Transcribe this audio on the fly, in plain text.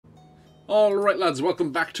Alright lads,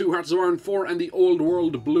 welcome back to Hearts of Iron 4 and the Old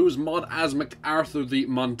World Blues mod as MacArthur the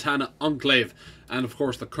Montana Enclave. And of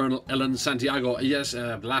course the Colonel Santiago. Yes,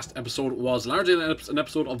 last episode was largely an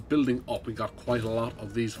episode of building up. We got quite a lot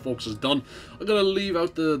of these folks done. I'm going to leave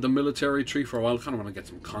out the military tree for a while. I kind of want to get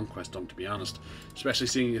some conquest done, to be honest. Especially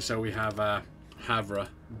seeing as how we have Havre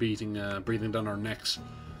breathing down our necks.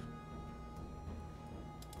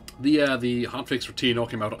 The hotfix for TNO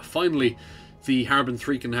came out. Finally, the Harbin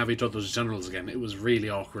 3 can have each other's generals again. It was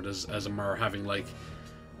really awkward as a Mer having, like,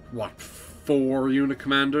 what, 4 unit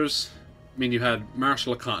commanders? I mean, you had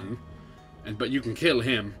Marshal Cotton, but you can kill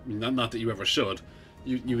him. I mean, not that you ever should.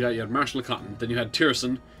 You had Marshal Cotton, then you had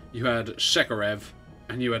Tirson, you had Shekarev,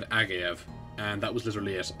 and you had Agaev. And that was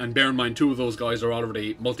literally it. And bear in mind, 2 of those guys are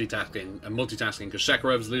already multitasking, because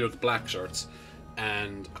Shekarev's leader of the Black Shirts,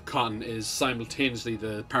 and Cotton is simultaneously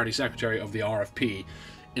the party secretary of the RFP,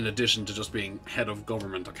 in addition to just being head of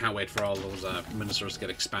government. I can't wait for all those ministers to get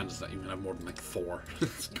expanded so that you can have more than like 4.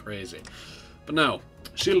 It's crazy. But now,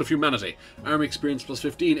 Shield of Humanity. Army experience plus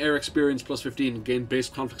 15, air experience plus 15, gain base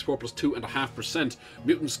conflict support plus 2.5%.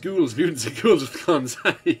 Mutant schools with guns.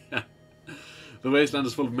 Yeah. The wasteland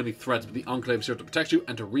is full of many threats, but the Enclave is here to protect you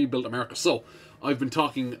and to rebuild America. So, I've been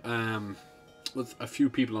talking with a few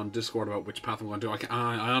people on Discord about which path I'm going to do.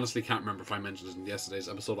 I honestly can't remember if I mentioned it in yesterday's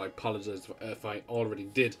episode. I apologize if I already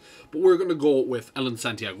did. But we're going to go with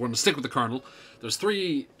Santiago. We're going to stick with the Colonel. There's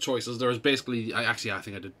 3 choices. There's basically... I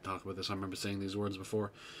think I did talk about this. I remember saying these words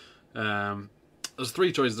before. There's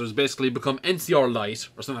 3 choices. There's basically become NCR Light,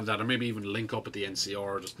 or something like that, or maybe even link up with the NCR,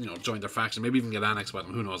 or just, you know, join their faction, maybe even get annexed by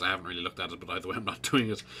them. Who knows? I haven't really looked at it, but either way, I'm not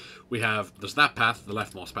doing it. There's that path, the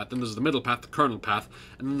leftmost path, then there's the middle path, the Colonel path,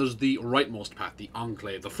 and then there's the rightmost path, the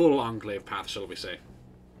Enclave, the full Enclave path, shall we say.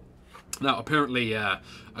 Now, apparently, a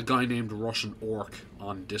guy named Russian Orc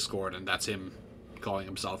on Discord, and that's him calling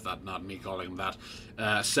himself that, not me calling him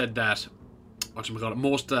that, said that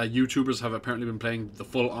most YouTubers have apparently been playing the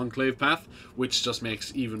full Enclave path, which just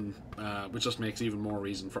makes even more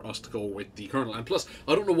reason for us to go with the Colonel. And plus,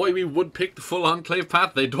 I don't know why we would pick the full Enclave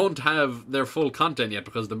path. They don't have their full content yet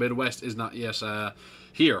because the Midwest is not yet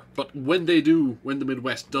here. But when they do, when the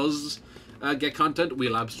Midwest does get content,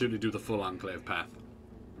 we'll absolutely do the full Enclave path.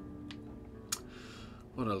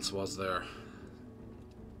 What else was there?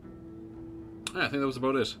 Yeah, I think that was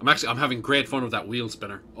about it. I'm having great fun with that wheel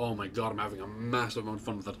spinner. Oh my god, I'm having a massive amount of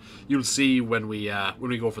fun with it. You'll see when we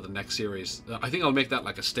go for the next series. I think I'll make that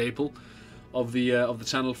like a staple of the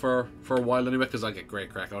channel for a while anyway, because I get great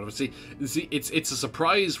crack out of it. See, it's a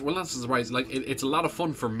surprise. Well, not a surprise. Like it's a lot of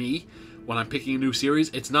fun for me when I'm picking a new series.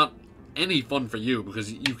 It's not any fun for you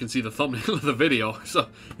because you can see the thumbnail of the video, so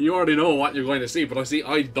you already know what you're going to see. But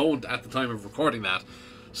I don't at the time of recording that.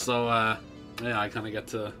 So yeah, I kind of get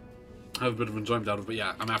to have a bit of enjoyment out of it. But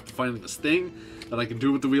yeah, I'm after finding this thing that I can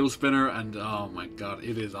do with the wheel spinner, and oh my god,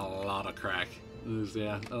 it is a lot of crack.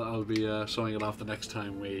 Yeah, I'll be showing it off the next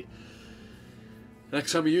time we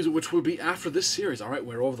use it, which will be after this series. Alright,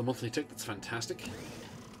 we're over the monthly tick. That's fantastic.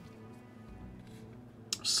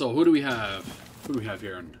 So who do we have? Who do we have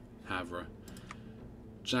here in Havre?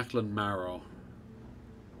 Jacqueline Marrow.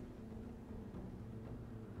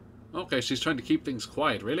 Okay, she's trying to keep things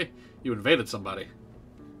quiet. Really? You invaded somebody.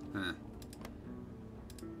 Huh.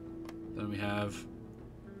 Then we have...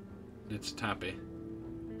 It's Tappy.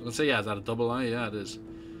 Let's say, yeah, is that a double I? Yeah, it is.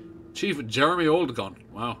 Chief Jeremy Oldgun.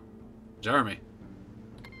 Wow. Jeremy.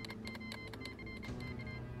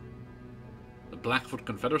 The Blackfoot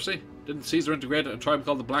Confederacy? Didn't Caesar integrate a tribe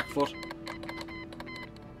called the Blackfoot?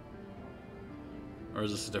 Or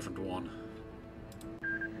is this a different one?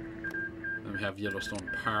 Then we have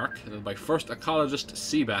Yellowstone Park, and then by first ecologist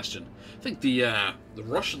Sebastian. I think the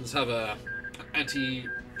Russians have a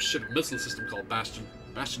anti-ship missile system called Bastion.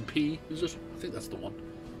 Bastion P, is it? I think that's the one.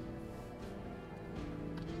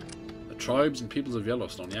 The tribes and peoples of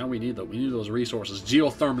Yellowstone. Yeah, we need that. We need those resources.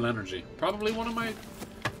 Geothermal energy, probably one of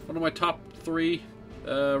my top 3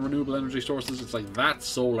 renewable energy sources. It's like that,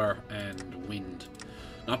 solar, and wind.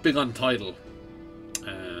 Not big on tidal,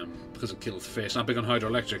 because it kills fish. Not big on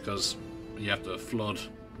hydroelectric because you have to flood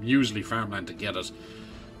usually farmland to get it.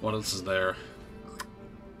 What else is there?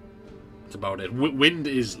 That's about it. Wind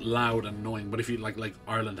is loud and annoying, but if you like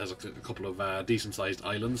Ireland has a couple of decent sized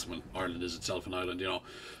islands. Well, Ireland is itself an island, you know,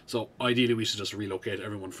 so ideally we should just relocate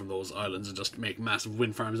everyone from those islands and just make massive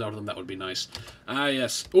wind farms out of them. That would be nice. Ah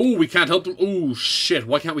yes. Oh, we can't help them. Oh shit,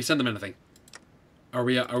 why can't we send them anything? Are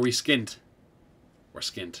we skint? We're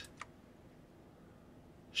skint.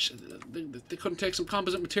 They couldn't take some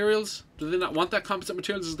composite materials? Do they not want that? Composite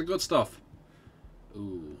materials is the good stuff.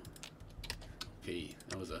 Ooh. Okay,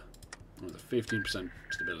 that was a It was a 15%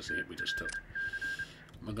 stability hit we just took.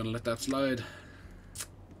 Am I going to let that slide?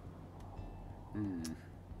 I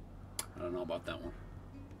don't know about that one.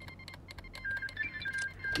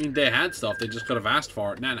 I mean, they had stuff. They just could have asked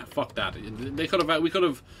for it. Nah, fuck that. They could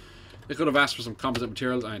have. They could have asked for some composite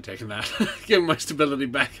materials. I ain't taking that. Give my stability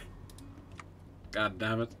back. God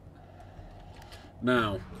damn it.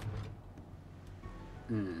 Now.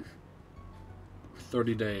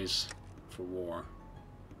 30 days for war.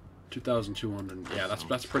 2,200. Yeah,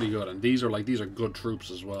 that's pretty good. And these are good troops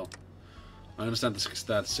as well. I understand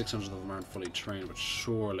that 600 of them aren't fully trained, but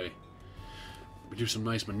surely we do some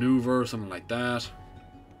nice maneuver, something like that.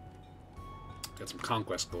 Get some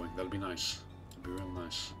conquest going. That'll be nice. That'll be real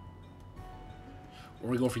nice. Or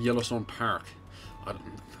we go for Yellowstone Park.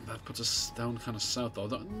 That puts us down kind of south, though.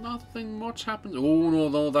 Nothing much happens. Oh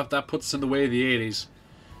no, that puts us in the way of the 80s.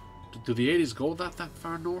 Do the 80s go that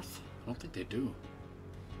far north? I don't think they do.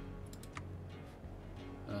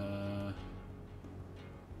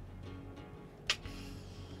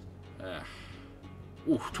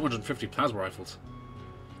 Ooh, 250 plasma rifles.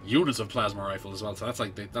 Units of plasma rifles as well. So that's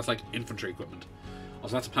like infantry equipment.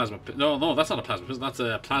 Also, that's a plasma. No, that's not a plasma. That's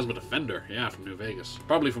a plasma defender. Yeah, from New Vegas.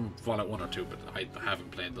 Probably from Fallout 1 or 2, but I haven't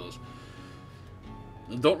played those.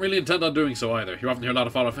 Don't really intend on doing so either. You often hear a lot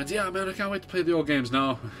of Fallout fans. Yeah, man, I can't wait to play the old games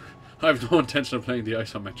now. I have no intention of playing the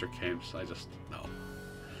isometric games. No.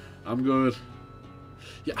 I'm good.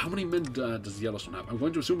 Yeah, how many men does Yellowstone have? I'm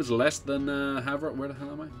going to assume it's less than Havre. Where the hell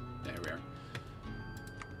am I? There we are.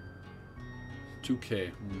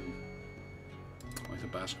 2K. Like a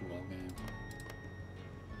basketball game.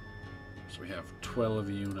 So we have 12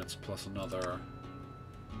 units plus another.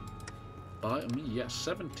 By me, yes,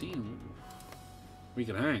 17. We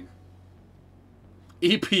can hang.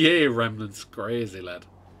 EPA remnants, crazy lad.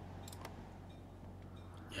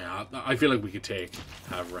 Yeah, I feel like we could take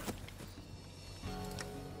Havre.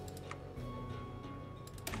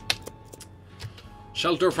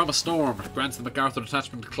 Shelter from a storm grants the MacArthur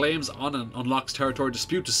detachment claims on and unlocks territory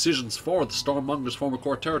dispute decisions for the Stormmonger's former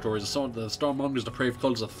core territories. The Stormmonger's depraved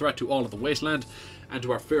cult is a threat to all of the wasteland and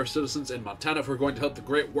to our fair citizens in Montana if we're going to help the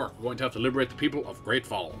great work. We're going to have to liberate the people of Great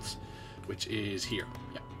Falls, which is here.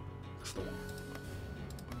 Yeah, that's the one.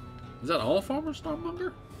 Is that all former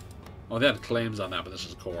Stormmonger? Oh, they had claims on that, but this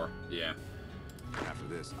is core. Yeah. After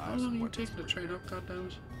this, how long are you taking the train up,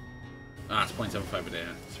 goddammit? Ah, it's 0.75 a day.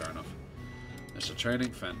 Fair enough. Initial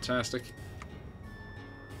training, fantastic.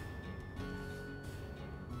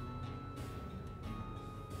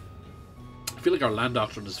 I feel like our land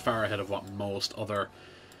doctrine is far ahead of what most other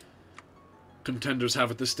contenders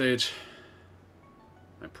have at this stage.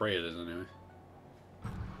 I pray it is, anyway.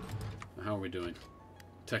 How are we doing?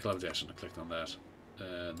 Tech levitation, I clicked on that.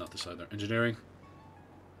 Not this either. Engineering?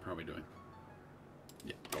 How are we doing?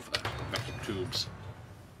 Yeah, go for that. Vacuum tubes.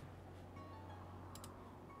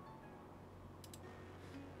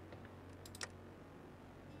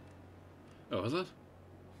 Oh, is that?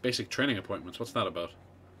 Basic training appointments. What's that about?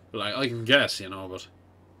 Well, I can guess, you know, but...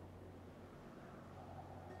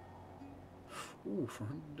 Ooh,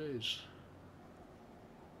 400 days.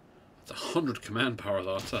 That's 100 command power,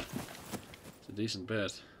 though. It's a decent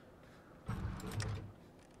bit.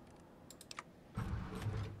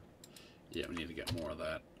 Yeah, we need to get more of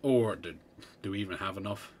that. Or, do we even have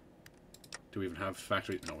enough? Do we even have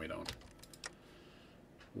factories? No, we don't.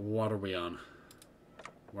 What are we on?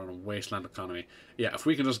 We're on a wasteland economy. Yeah, if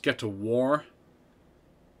we can just get to war.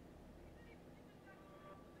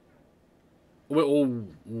 Oh,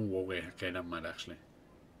 wait. Okay, never mind, actually.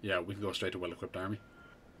 Yeah, we can go straight to well-equipped army.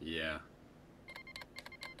 Yeah.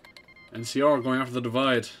 NCR going after the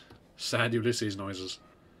divide. Sad Ulysses noises.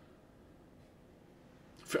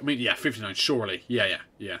 I mean, yeah, 59, surely. Yeah.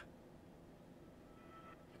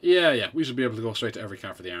 Yeah, we should be able to go straight to every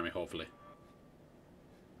camp for the army, hopefully.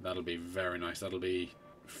 That'll be very nice. That'll be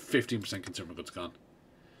 15% consumer goods gone.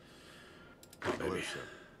 Oh, baby.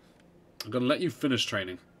 I'm going to let you finish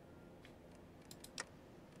training.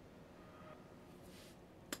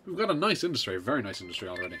 We've got a nice industry, a very nice industry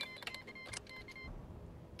already.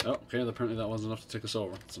 Oh, okay, apparently that wasn't enough to take us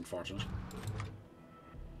over. That's unfortunate.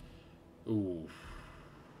 Ooh.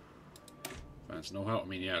 Fancy know how? I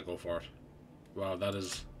mean, yeah, go for it. Wow, that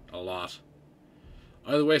is a lot.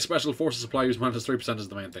 Either way, special forces supply use minus 3% is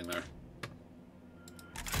the main thing there.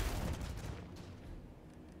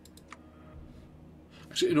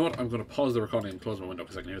 Actually, you know what? I'm going to pause the recording and close my window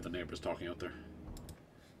because I can hear the neighbours talking out there.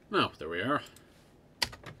 Now, there we are.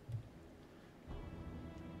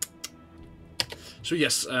 So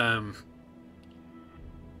yes,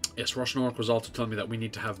 yes, Russian Orc was also telling me that we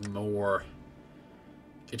need to have more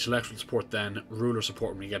Intellectual support then, ruler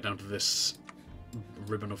support when we get down to this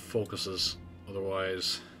ribbon of focuses.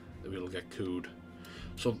 Otherwise, we'll get cooed.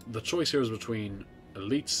 So the choice here is between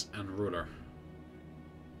elites and ruler.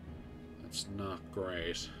 That's not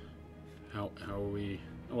great. How are we...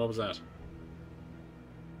 Oh, what was that?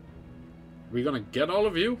 Are we gonna get all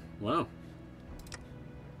of you? Wow.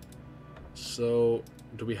 So,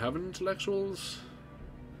 do we have an intellectuals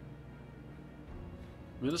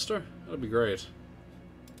minister? That'd be great.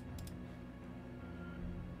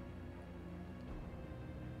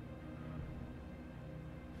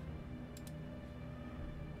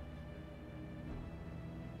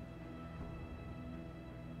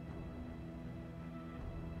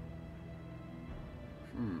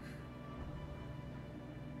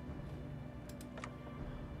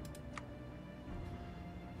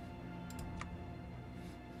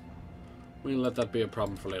 We'll let that be a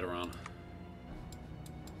problem for later on.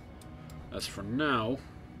 As for now...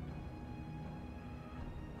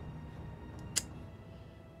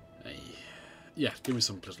 yeah, give me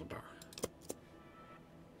some political power.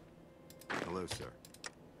 Hello, sir.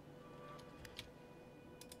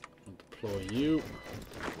 I'll deploy you.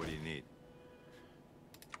 What do you need?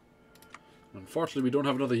 Unfortunately, we don't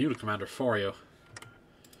have another unit commander for you.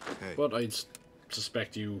 Hey. But I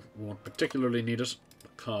suspect you won't particularly need it,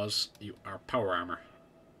 because you are power armor.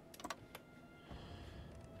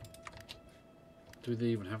 Do they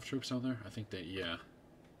even have troops down there? I think they, yeah.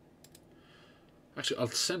 Actually, I'll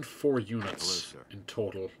send 4 units in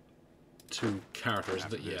total to Carter,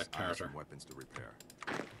 isn't it? Yeah, Carter. Weapons to repair.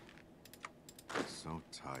 So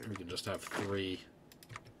tired. We can just have 3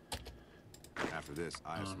 after this,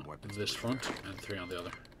 I have some weapons on this front and 3 on the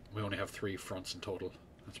other. We only have 3 fronts in total.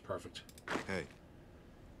 That's perfect. Hey.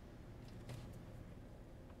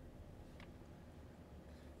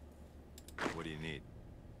 What do you need?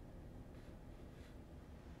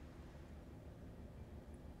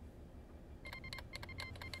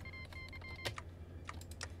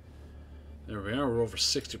 There we are, we're over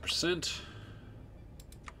 60%.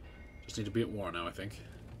 Just need to be at war now, I think.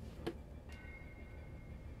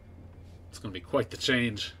 It's going to be quite the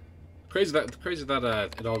change. Crazy that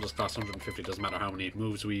it all just costs 150. Doesn't matter how many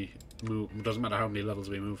moves we move. Doesn't matter how many levels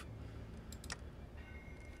we move.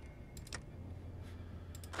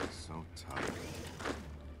 So tired.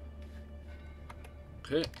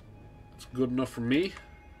 Okay, that's good enough for me.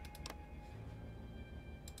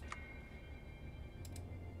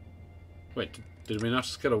 Wait, did we not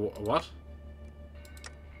just get a what?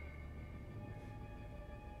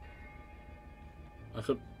 I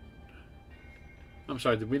could... I'm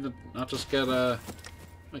sorry, did we not just get a...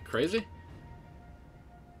 Am I crazy?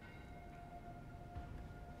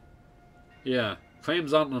 Yeah.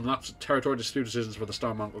 Claims on and unlocks territory dispute decisions for the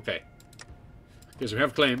Starmonk. Okay. Okay, so we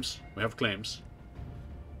have claims. We have claims.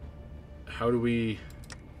 How do we...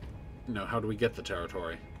 No, how do we get the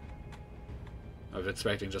territory? I was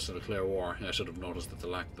expecting just to declare war. I should have noticed that the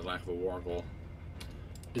lack of a war goal.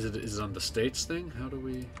 Is it on the states thing? How do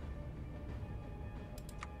we...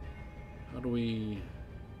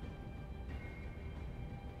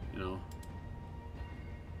 You know...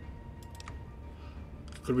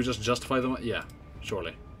 Could we just justify them? Yeah,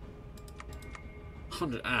 surely.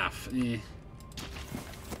 100 AF. Eh.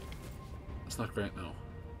 That's not great, no.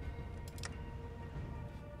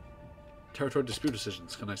 Territory dispute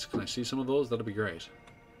decisions. Can I see some of those? That'd be great.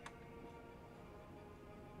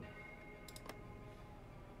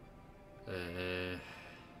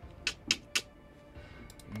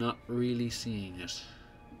 Not really seeing it.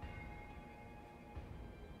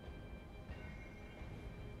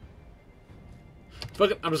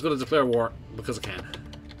 Fuck it, I'm just going to declare war because I can.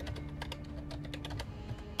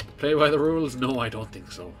 Play by the rules? No, I don't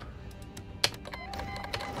think so.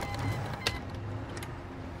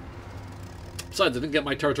 Besides, I didn't get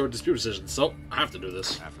my territory dispute decision, so I have to do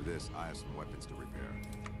this. After this, I have some weapons to repair.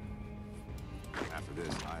 After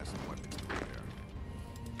this, I have some weapons to repair.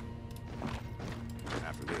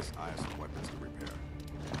 After this, I have some weapons to repair.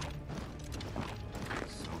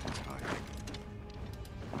 So tired.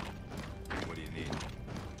 What do you need?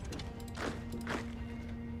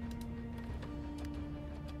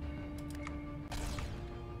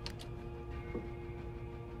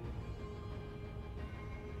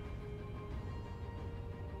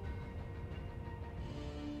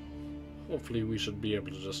 Hopefully we should be able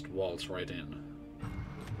to just waltz right in.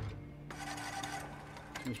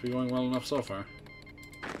 Seems to be going well enough so far.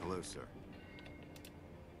 Hello, sir.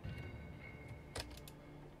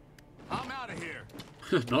 I'm out of here!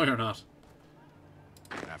 No, you're not.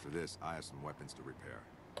 After this, I have some weapons to repair.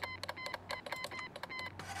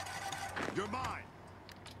 You're mine!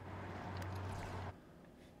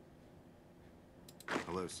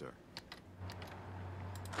 Hello, sir.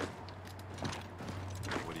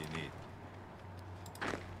 What do you need?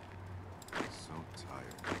 So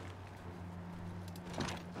tired.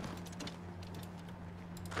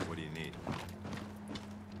 What do you need?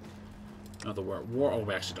 Another war. Oh,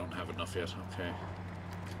 we actually don't have enough yet. Okay.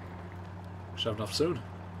 Should have enough soon.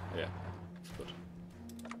 Yeah, that's good.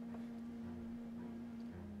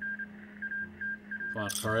 Come on,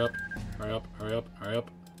 hurry up, hurry up, hurry up, hurry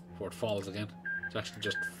up, before it falls again. It actually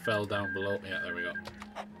just fell down below. Yeah, there we go.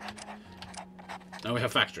 Now we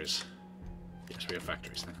have factories. Yes, we have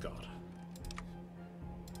factories, thank God.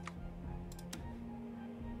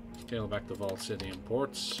 Scale back the Vault City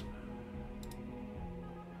imports.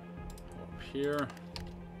 Up here.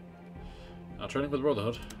 Now trading with the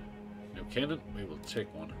Brotherhood. New Canaan, we will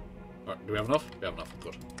take one. Right, do we have enough? We have enough,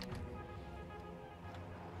 good.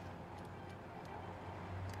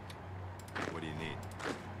 What do you need?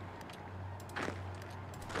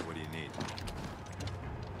 What do you need?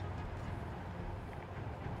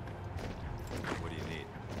 What do you need?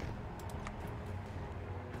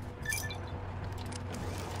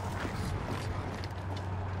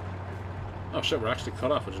 Oh shit, we're actually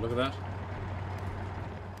cut off. Would you look at that?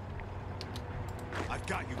 I've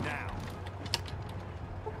got you now.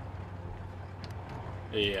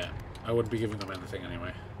 Yeah, I wouldn't be giving them anything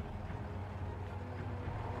anyway.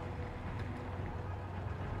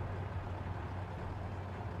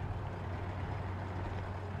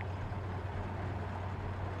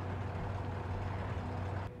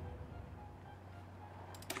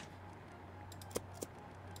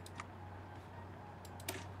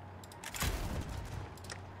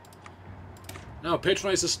 Now,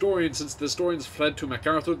 patronize the historians. Since the historians fled to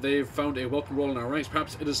MacArthur, they've found a welcome role in our ranks.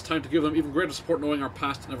 Perhaps it is time to give them even greater support, knowing our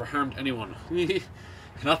past never harmed anyone.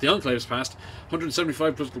 Not the Enclave's past.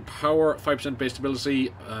 175 political power, 5% base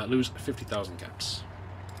stability, lose 50,000 caps.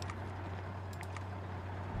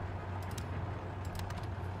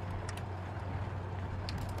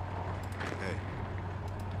 Hey.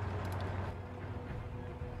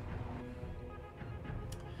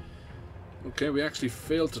 Okay, we actually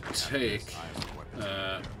failed to take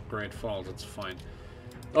Great Falls. That's fine.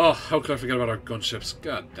 Oh, how could I forget about our gunships?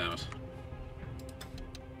 God damn it.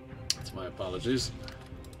 That's my apologies.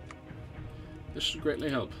 This should greatly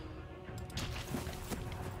help.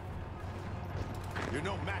 You're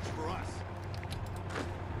no match for us.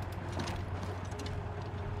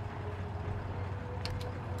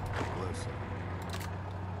 Hello, sir.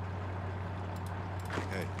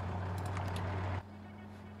 Hey.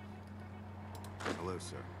 Hello,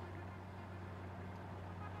 sir.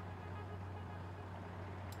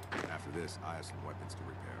 After this, I have some weapons to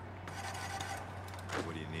repair.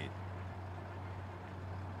 What do you need?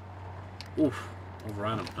 Oof,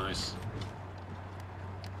 overran him. Nice.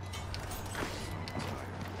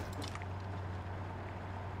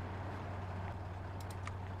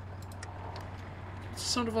 What's the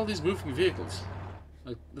sound of all these moving vehicles?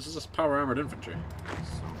 Like, this is just power armored infantry.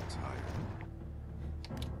 So tired.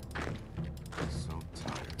 So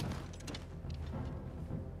tired.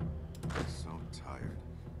 So tired.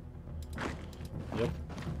 Yep.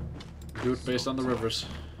 Do it based on the rivers.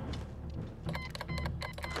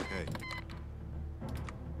 Hey.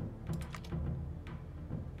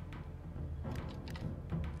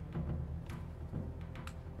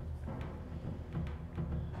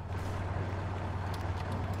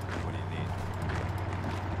 What do you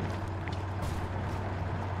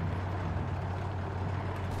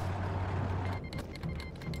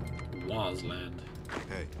need? Wazland.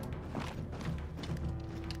 Hey.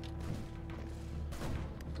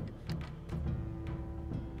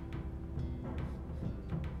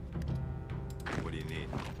 What do you need?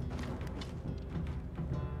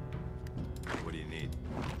 What do you need?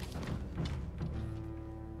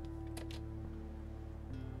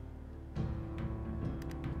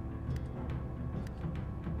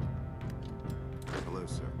 Hello,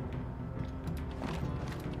 sir.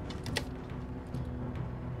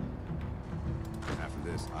 After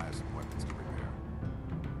this, I have some weapons to repair.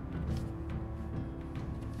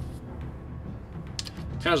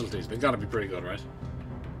 Casualties, they gotta be pretty good, right?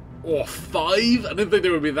 Oh, 5? I didn't think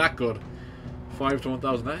they would be that good. 5 to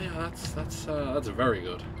 1,000. Yeah, that's very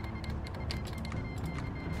good.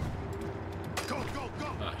 Go, go,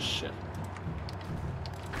 go! Ah, shit.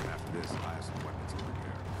 After this, I have some weapons to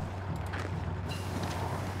repair.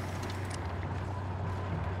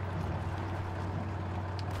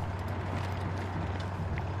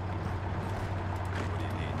 What do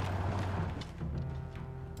you need?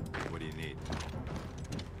 What do you need?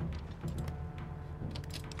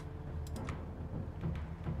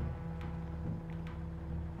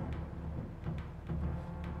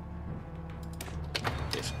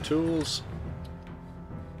 tools.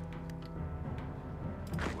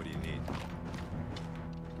 What do you need?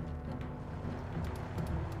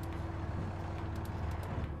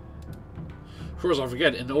 Of course, I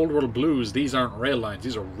forget, in Old World Blues, these aren't rail lines,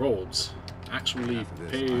 these are roads. Actually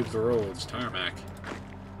paved the roads, tarmac.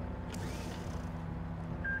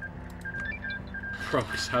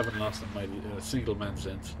 Progress, haven't lost a mighty single man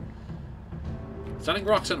since. Standing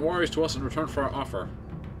Rock sent warriors to us in return for our offer.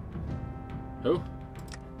 Who?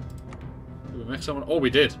 Did we make someone? Oh, we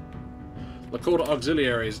did. Lakota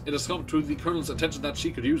auxiliaries. It has come to the Colonel's attention that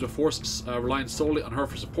she could use a force relying solely on her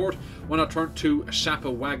for support. Why not turn to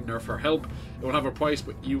Shapa Wagner for help? It will have a price,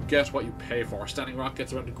 but you get what you pay for. Standing Rock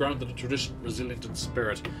gets around grounded in tradition, resilient in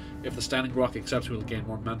spirit. If the Standing Rock accepts, we will gain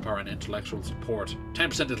more manpower and intellectual support.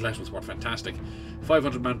 10% intellectual support, fantastic.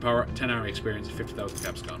 500 manpower, 10 hour experience, 50,000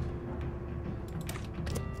 caps gone.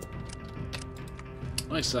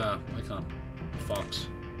 Nice icon. Fox.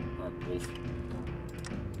 Or wolf.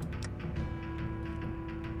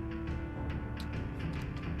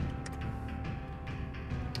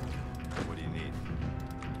 What do you need?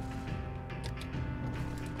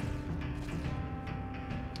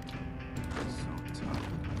 So tough.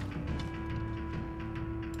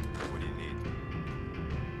 What do you need?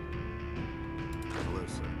 Hello,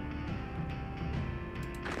 sir.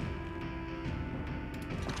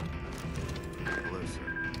 Hello, sir.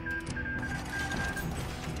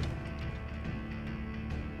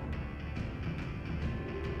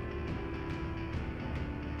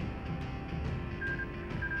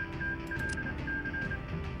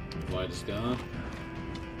 Light is gone.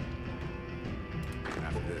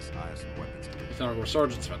 After this, I have some weapons to repair. Economic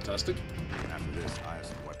Sergeant's fantastic. After this, I have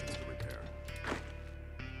some weapons to repair.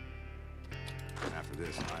 After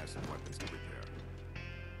this, I have some weapons to repair.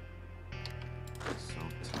 I'm so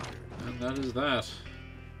tired. And that is that.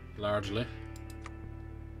 Largely.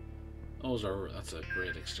 That's a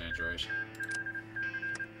great exchange rate.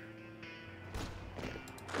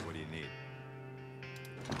 What do you need?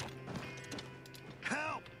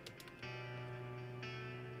 Help!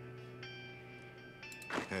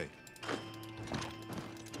 Hey,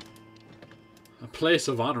 A place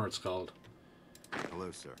of honor, it's called.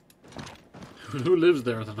 hello, sir. Who lives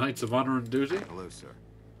there? The Knights of Honor and Duty? Hello, sir.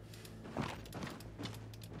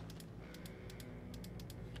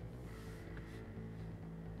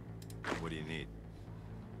 What do you need?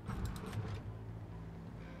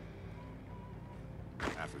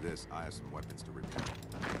 After this, I have some weapons to repair.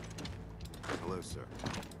 Hello, sir.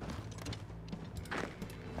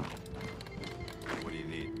 What do you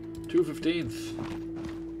need?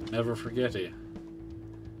 215th. Never forget it.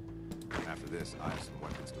 After this, I have some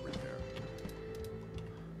weapons to repair.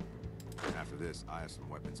 After this, I have some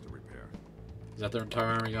weapons to repair. Is that their entire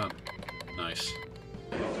army gone? Nice.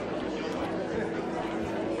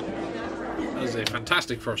 That is a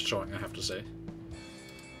fantastic first showing, I have to say.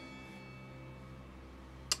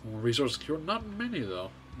 More resources secured? Not many,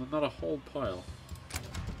 though. Not a whole pile.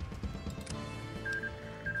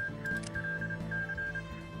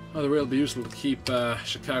 Oh, they're really be useful to keep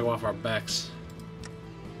Chicago off our backs.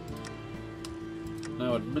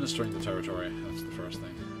 Now administering the territory. That's the first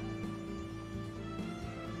thing.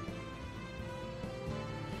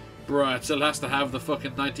 Bruh, it still has to have the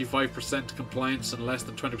fucking 95% compliance and less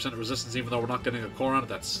than 20% resistance, even though we're not getting a core on it.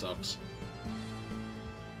 That sucks.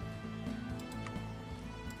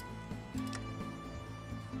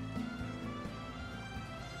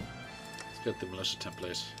 Let's get the militia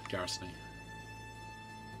template. Garrisony.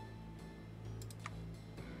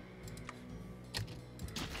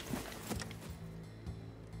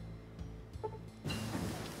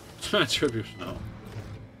 Tribute, no.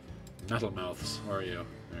 Metal mouths, where are you?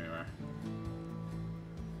 There you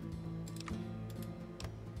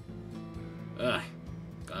are. Ugh.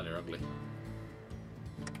 God, you're ugly.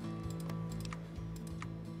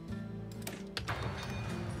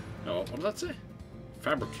 Oh, what did that say?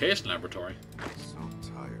 Fabrication laboratory. So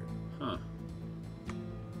tired. Huh.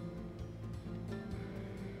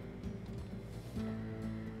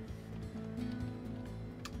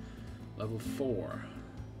 Level 4.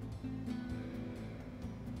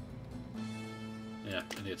 Yeah,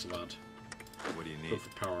 Idiot Savant. What do you need? Good for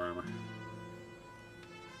power armor.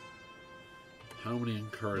 How many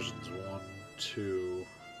incursions? 1, 2,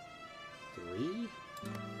 3?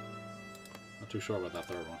 Not too sure about that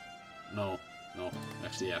third one. No.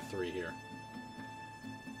 Actually, yeah, 3 here.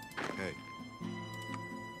 Hey.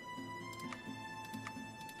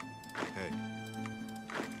 Hey.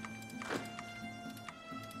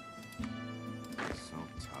 So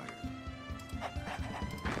tired.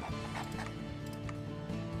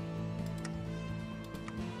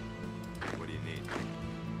 What do you need?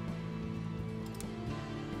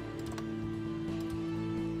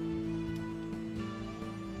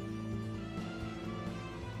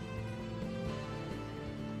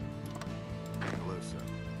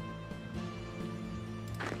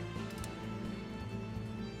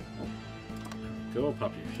 go.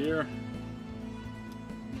 Pop you here.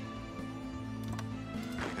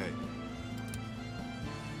 Hey.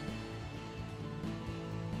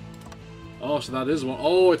 Oh, so that is one.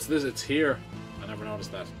 Oh, it's this. It's here. I never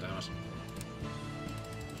noticed that. Damn it.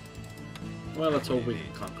 Well, let's hope we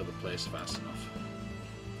can conquer the place fast enough.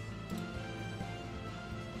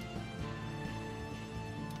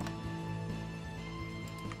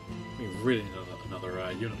 We really need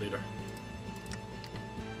another unit leader.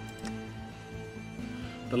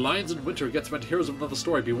 The Lions in Winter gets meant heroes of another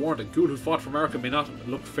story. Be warned, a ghoul who fought for America may not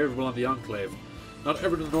look favourable on the Enclave. Not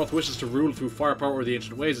everyone in the North wishes to rule through firepower or the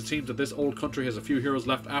ancient ways. It seems that this old country has a few heroes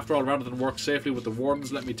left. After all, rather than work safely with the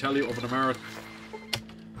Wardens, let me tell you of an American...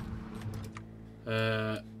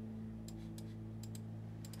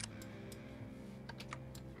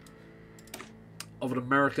 of an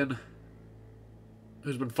American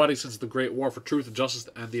who's been fighting since the Great War for truth and justice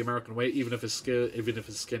and the American way, even if his skin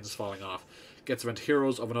is falling off. Gets event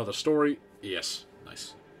heroes of another story. Yes,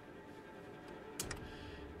 nice.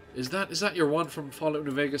 Is that your one from Fallout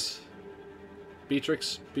New Vegas?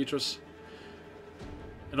 Beatrice?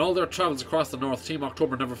 In all their travels across the north, Team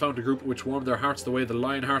October never found a group which warmed their hearts the way the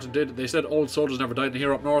Lionhearted did. They said old soldiers never died in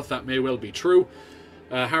here up north. That may well be true.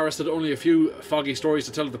 Harris had only a few foggy stories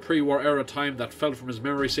to tell of the pre-war era time that fell from his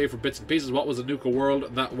memory, save for bits and pieces. What was the Nuka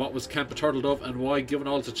world? What was Camp Turtle Dove? And why, given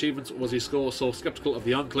all its achievements, was he so sceptical of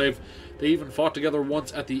the Enclave? They even fought together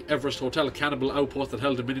once at the Everest Hotel, a cannibal outpost that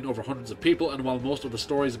held dominion over hundreds of people. And while most of the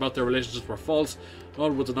stories about their relationships were false, no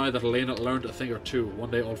one would deny that Elena learned a thing or two.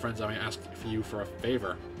 One day, old friends, I may ask for you for a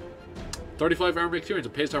favour. 35 army experience.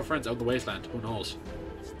 It pays to our friends out in the wasteland. Who knows?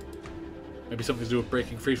 Maybe something to do with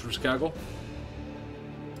breaking free from Chicago.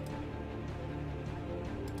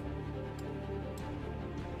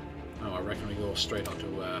 Oh, I reckon we go straight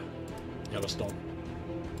onto Yellowstone.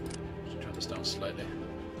 Just turn this down slightly.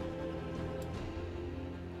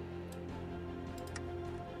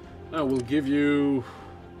 Now we'll give you...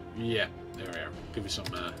 Yeah, there we are. Give you some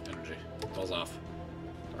energy. Buzz off.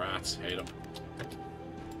 Rats, hate them.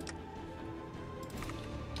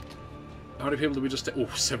 How many people did we just take? Oh,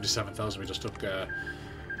 77,000 we just took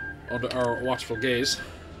under our watchful gaze.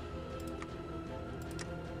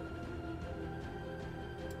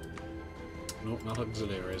 Nope, not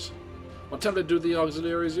auxiliaries. What template do the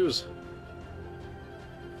auxiliaries use?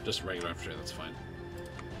 Just regular infantry, that's fine.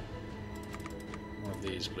 More of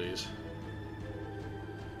these, please.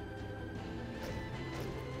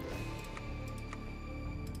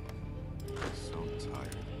 So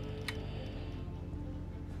tired.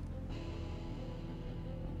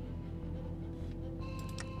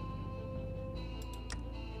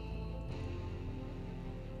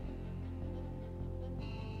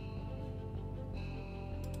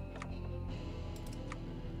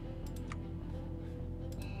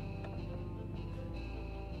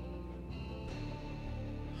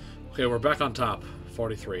 Okay, we're back on top.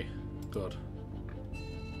 43. Good.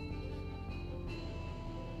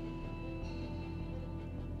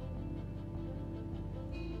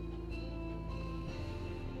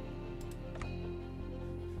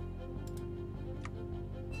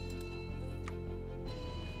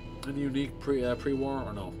 Any unique pre-war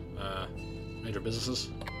or no? Major businesses?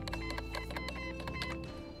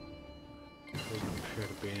 Doesn't appear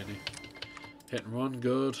to be any. Hit and run,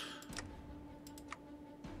 good.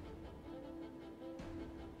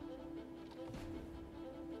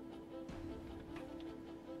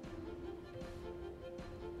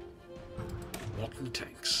 Walking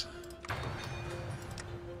tanks.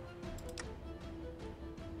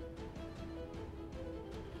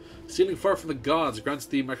 Stealing fur from the gods grants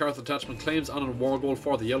the MacArthur detachment claims on a war goal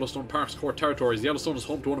for the Yellowstone Park's core territories. Yellowstone is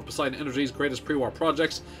home to one of Poseidon Energy's greatest pre-war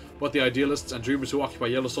projects, but the idealists and dreamers who occupy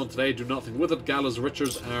Yellowstone today do nothing with it. Gala's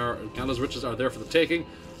riches are there for the taking.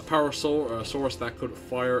 A power source that could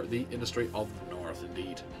fire the industry of the North,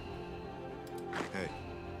 indeed. Hey.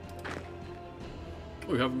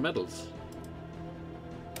 Oh, we have medals.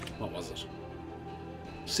 What was it?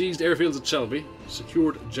 Seized airfields at Shelby,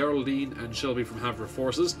 secured Geraldine and Shelby from Havre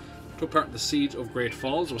forces, took part in the siege of Great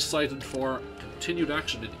Falls, was cited for continued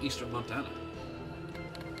action in eastern Montana.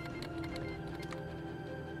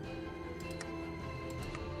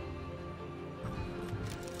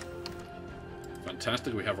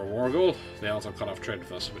 Fantastic, we have our war goal. They also cut off trade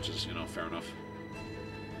with us, which is, you know, fair enough.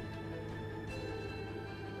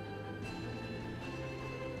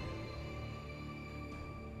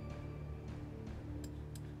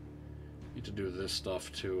 To do this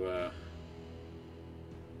stuff to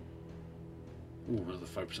ooh, another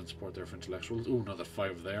 5% support there for intellectuals. Ooh, another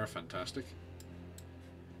 5 there, fantastic.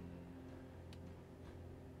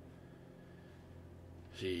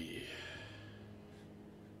 Gee.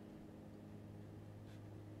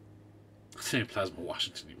 Same plasma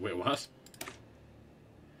Washington. Wait, what?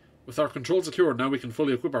 With our control secured, now we can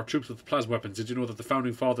fully equip our troops with plasma weapons. Did you know that the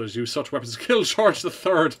Founding Fathers used such weapons to kill George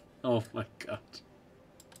III? Oh my god.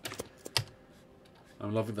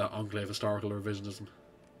 I'm loving that Enclave historical revisionism.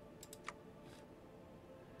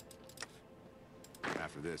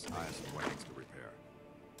 After this, I have some weapons to repair.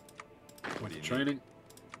 What do you Training.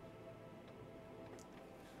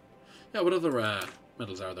 Yeah, what other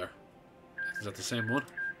medals are there? Is that the same one?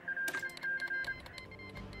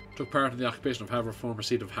 Took part in the occupation of Havre, former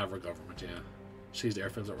seat of Havre government, yeah. Seized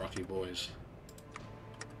airfields at Rocky Boys.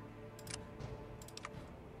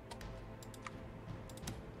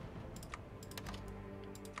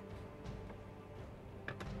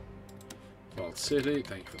 Vault City,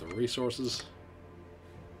 thank you for the resources.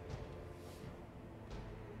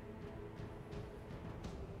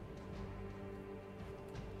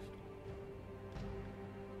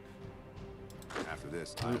 After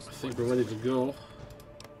this, I think we're ready to go.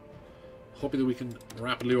 Hoping that we can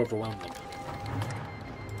rapidly overwhelm them.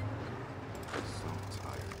 So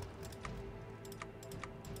tired.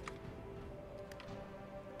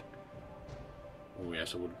 Oh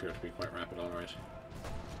yes, it would appear to be quite rapid, alright.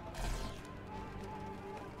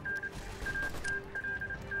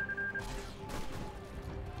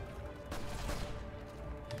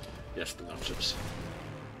 Yes, the gunships.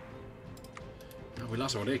 Oh, we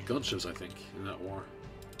lost about 8 gunships, I think, in that war.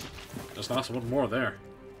 Just lost one more there.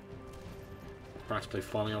 Practically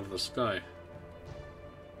falling out of the sky.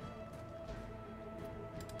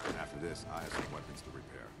 After this, I have some weapons to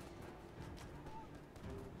repair.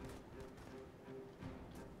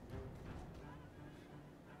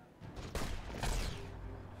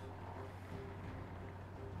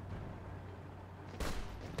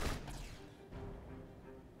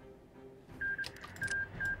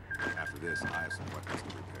 After this, I have some weapons to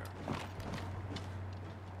repair.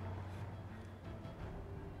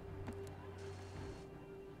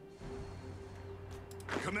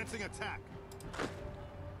 Commencing attack!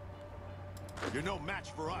 You're no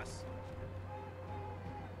match for us!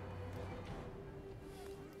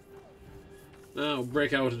 Now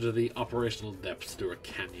break out into the operational depths through a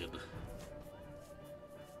canyon.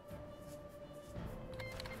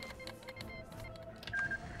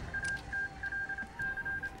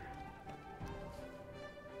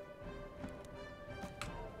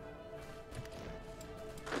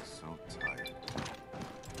 So tired.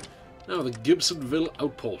 Now the Gibsonville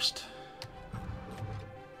Outpost.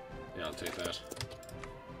 Yeah, I'll take that.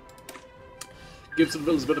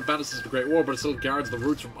 Gibsonville has been abandoned since the Great War, but it still guards the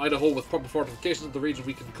routes from Idaho. With proper fortifications of the region,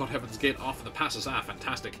 we can cut Heaven's Gate off in the passes. Ah,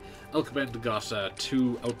 fantastic. Elkabend got a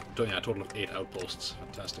total of 8 outposts.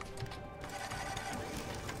 Fantastic.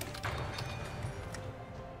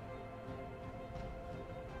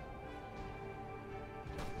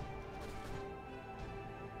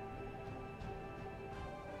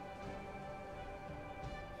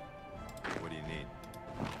 What do you need?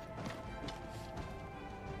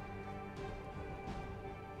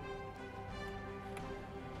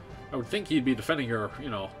 I would think he'd be defending your, you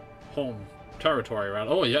know, home territory around.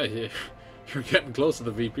 Oh yeah, yeah. You're getting close to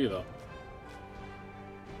the VP though.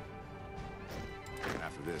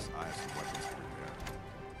 After this, I have some weapons to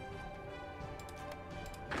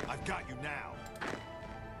repair. I've got you now!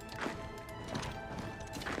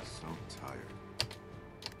 So tired.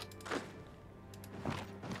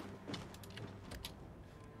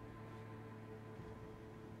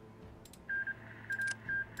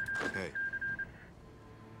 Hey.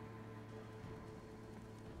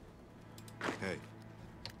 Hey.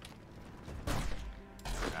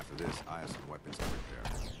 After this, I have some weapons to repair.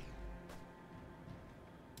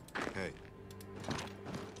 Hey.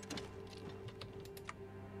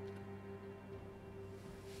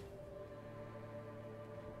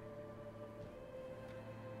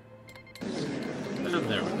 And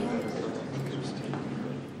there we go.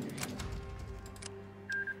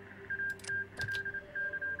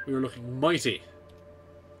 We were looking mighty.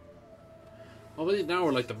 Well, we now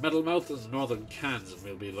we're like the Metal Mouth and the Northern Cans, and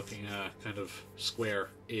we'll be looking kind of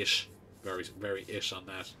square-ish, very ish on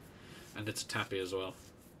that, and it's a tappy as well.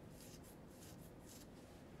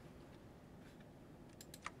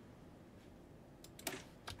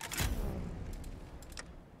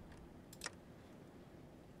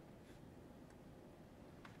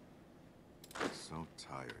 So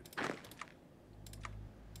tired.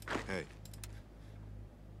 Hey.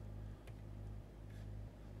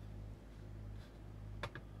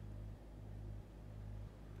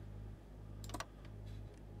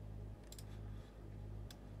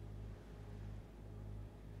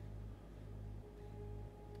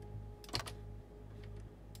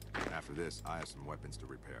 After this, I have some weapons to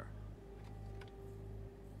repair.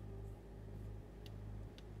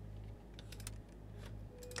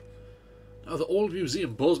 Oh, the old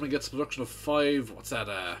museum, Bozeman gets production of 5, what's that,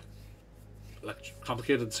 like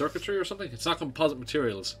complicated circuitry or something? It's not composite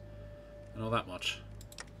materials. I know that much.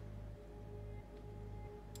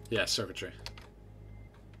 Yeah, circuitry.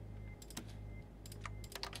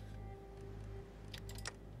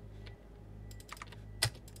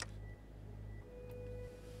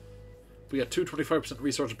 We got 25%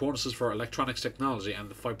 research bonuses for electronics technology and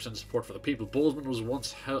the 5% support for the people. Bozeman was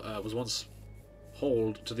once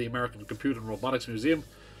hold to the American Computer and Robotics Museum.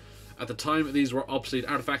 At the time, these were obsolete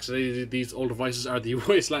artifacts. These old devices are the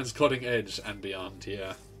wasteland's cutting edge and beyond.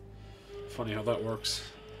 Yeah, funny how that works.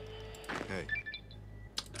 Hey.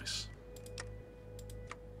 Nice.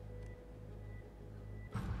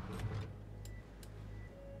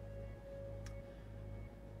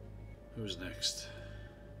 Who's next?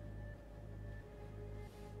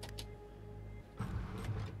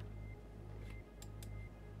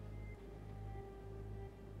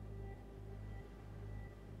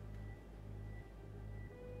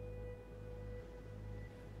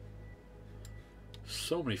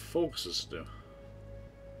 So many focuses to do.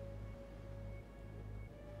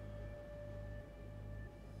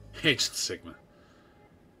 Agent Sigma.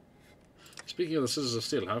 Speaking of the Scissors of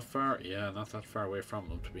Steel, how far? Yeah, not that far away from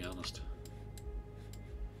them, to be honest.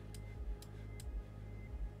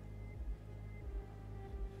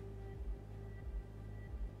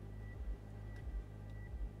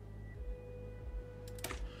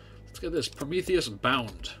 Let's get this. Prometheus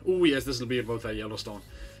Bound. Oh yes, this will be about that Yellowstone.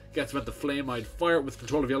 Gets about the flame-eyed fire. With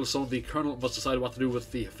control of Yellowstone, the colonel must decide what to do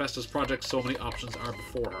with the Hephaestus project. So many options are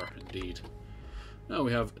before her, indeed. Now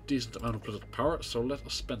we have a decent amount of political power, so let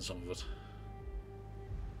us spend some of it.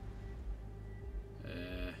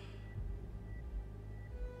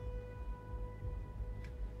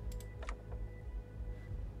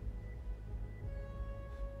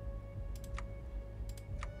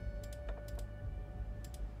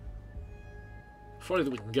 Funny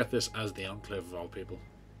that we can get this as the Enclave of all people.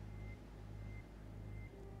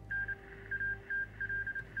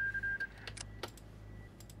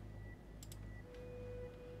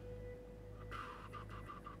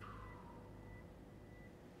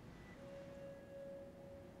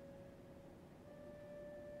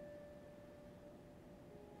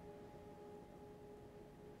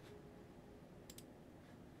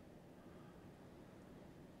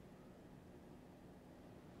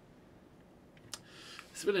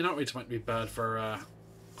 Civilian outreach might be bad for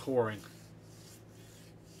coring.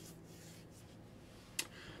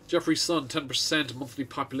 Jeffrey's son, 10% monthly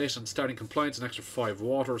population, starting compliance, an extra 5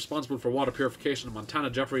 water. Responsible for water purification in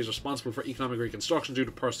Montana. Jeffrey is responsible for economic reconstruction due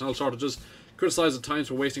to personnel shortages. Criticised at times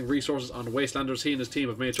for wasting resources on wastelanders. He and his team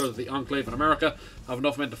have made sure that the Enclave in America have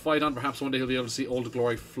enough men to fight on. Perhaps one day he'll be able to see Old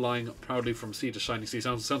Glory flying proudly from sea to shining sea.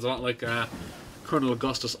 Sounds a lot like Colonel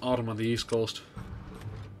Augustus Autumn on the East Coast.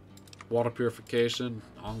 Water purification,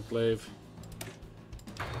 Enclave.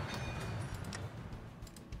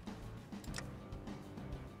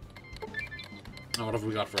 Now, what have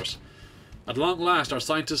we got for us? At long last, our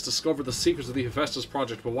scientists discovered the secrets of the Hephaestus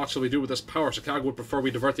project, but what shall we do with this power? Chicago would prefer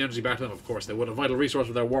we divert the energy back to them, of course. They would a vital resource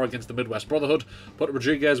for their war against the Midwest Brotherhood, but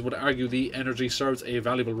Rodriguez would argue the energy serves a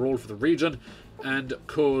valuable role for the region, and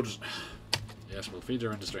could... Yes, we'll feed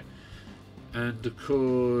their industry. And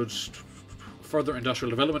could... further industrial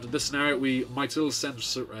development. In this scenario, we might still send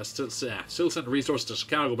resources to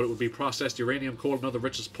Chicago, but it would be processed uranium, coal, and other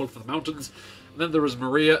riches pulled from the mountains. And then there was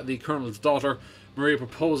Maria, the colonel's daughter. Maria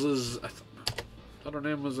proposes. I thought her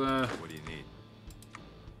name was. What do you need?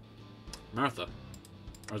 Martha.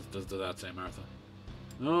 Or does that say Martha?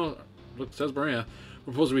 No, look, it says Maria.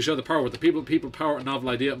 Proposes we share the power with the people. People power, a novel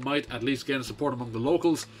idea, might at least gain support among the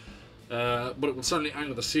locals. But it will certainly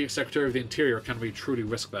anger the Secretary of the Interior. Can we truly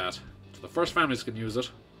risk that? The first families can use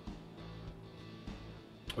it.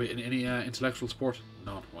 Wait, any intellectual support?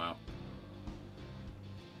 None. Wow.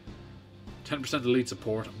 10% elite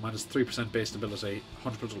support, minus 3% base stability,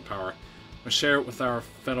 100 political power. We share it with our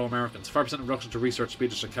fellow Americans. 5% reduction to research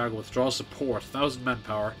speed to Chicago. Withdraw support, 1,000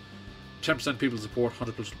 manpower. 10% people support,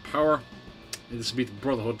 100 political power. This would be the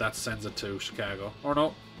Brotherhood that sends it to Chicago. Or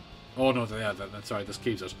no. Oh no, yeah, sorry, this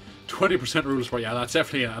keeps it. 20% rule support. Yeah, that's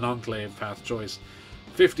definitely an Enclave path choice.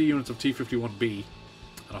 50 units of T-51B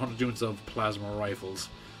and 100 units of plasma rifles.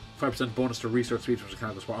 5% bonus to research speed from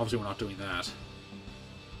Chicago Sport. Obviously we're not doing that.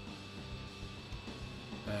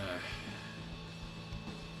 I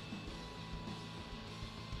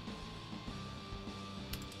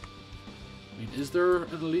mean, is there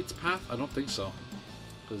an elite's path? I don't think so.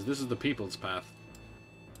 Because this is the people's path.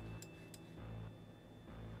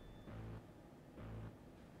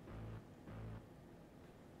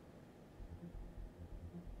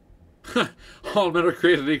 All men are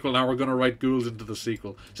created equal. Now we're going to write ghouls into the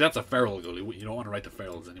sequel. See, that's a feral ghoul. You don't want to write the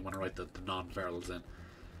ferals in. You want to write the non-ferals in.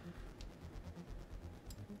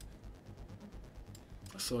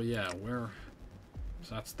 So yeah, where...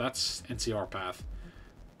 So that's NCR path.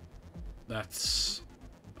 That's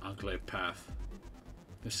Enclave path.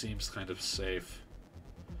 This seems kind of safe.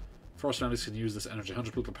 Force families can use this energy.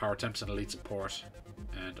 100 political power, 10% elite support,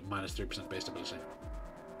 and minus 3% base ability.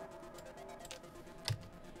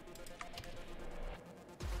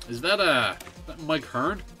 Is that Mike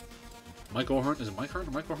Hearn? Mike O'Hearn? Is it Mike Hearn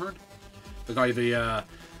or Mike O'Hearn? The guy the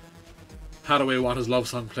Hathaway What His Love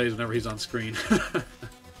Song plays whenever he's on screen.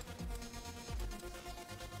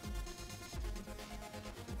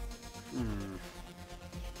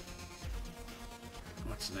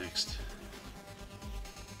 What's next?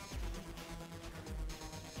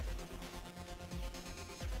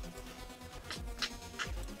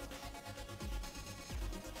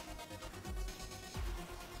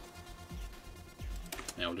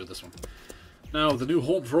 Yeah, we'll do this one. Now, the new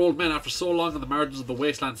home for old men. After so long on the margins of the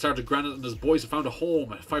wasteland, Sergeant Granite and his boys have found a home.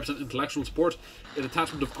 5% intellectual support. A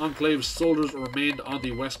detachment of Enclave's soldiers remained on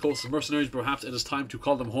the west coast as mercenaries, but perhaps it is time to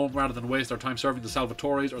call them home rather than waste our time serving the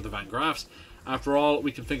Salvatores or the Van Graffs. After all,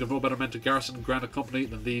 we can think of no better men to garrison Granite Company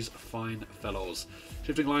than these fine fellows.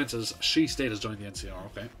 Shifting Alliances, She State has joined the NCR,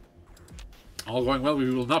 okay. All going well,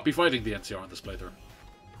 we will not be fighting the NCR in this playthrough.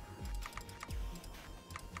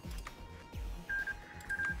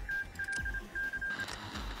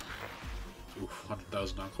 Oof,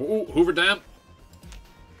 100,000 encore. Oh, Hoover Dam!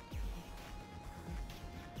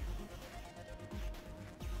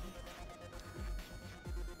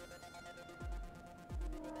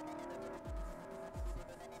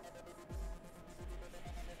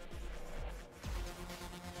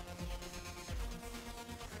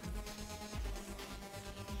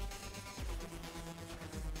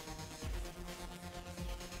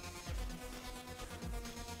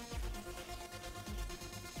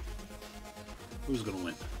 Who's gonna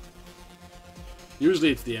win? Usually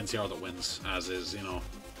it's the NCR that wins, as is, you know.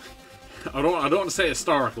 I don't want to say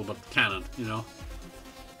historical, but canon, you know.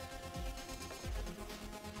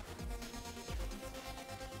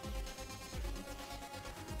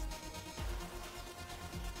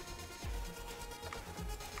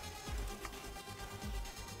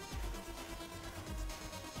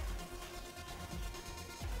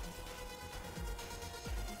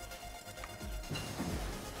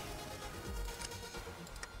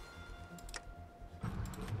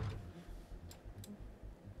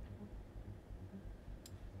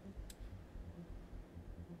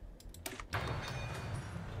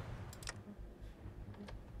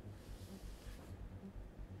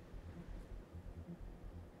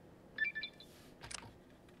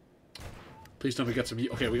 Please tell me we get some...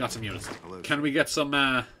 Okay, we got some units. Can we get some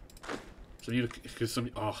unit...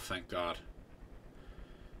 Oh, thank God.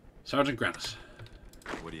 Sergeant Granite.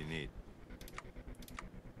 What do you need?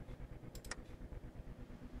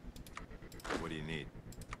 What do you need?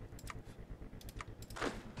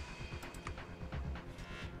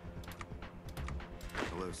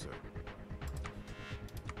 Hello, sir.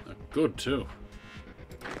 Good, too.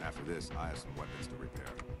 After this, I have some weapons to repair.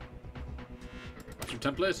 What's your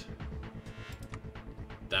template?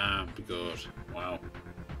 Damn good. Wow.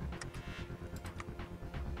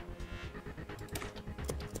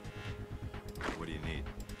 What do you need?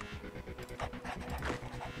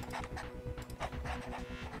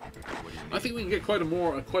 What do you need? I think we can get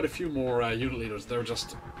quite a few more unit leaders. They're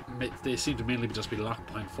just... They seem to mainly just be locked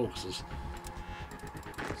behind focuses.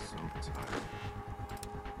 So tired.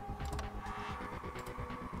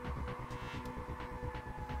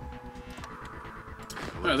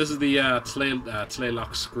 Oh, this is the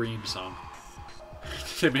Tlaylock Scream song.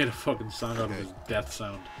 They made a fucking song out of his death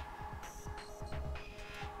sound.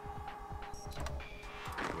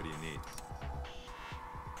 What do you need?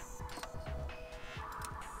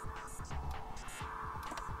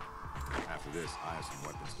 After this, I have some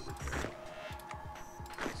weapons to repair.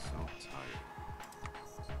 So tired.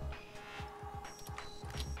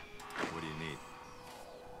 What do you need?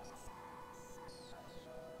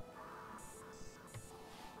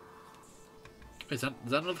 Is that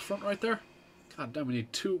another front right there? God damn, we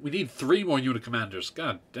need 3 more unit commanders.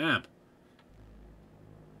 God damn.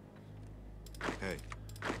 Hey.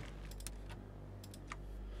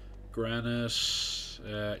 Granite,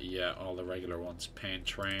 yeah, all the regular ones. Pain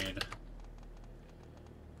Train.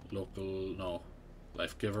 Local, no.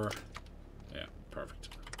 Life Giver. Yeah, perfect.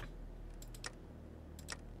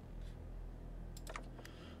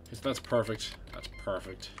 Okay, so that's perfect. That's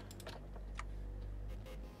perfect.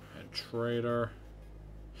 And Trader.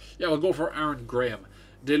 Yeah, we'll go for Aaron Graham.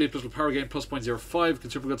 Daily political power gain plus 0.05.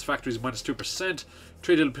 Consumer goods factories minus 2%.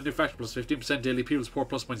 Trade daily printing factory plus 15%. Daily people support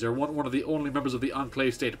plus 0.01. One of the only members of the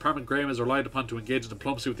Enclave State Department, Graham is relied upon to engage in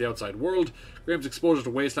diplomacy with the outside world. Graham's exposure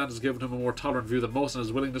to wasteland has given him a more tolerant view than most, and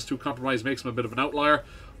his willingness to compromise makes him a bit of an outlier.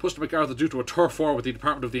 Pushed to MacArthur due to a turf war with the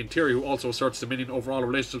Department of the Interior, who also asserts dominion over all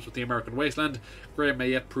relationships with the American wasteland. Graham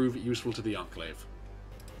may yet prove useful to the Enclave.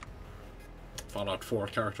 Fallout 4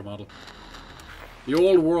 character model. The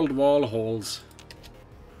old world wall holds.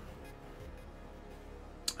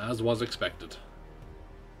 As was expected.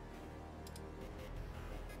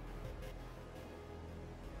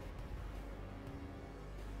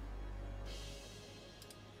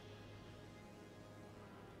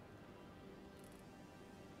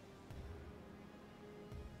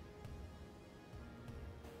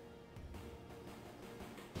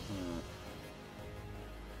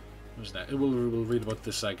 Who's that? We'll read about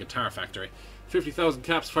this guitar factory. 50,000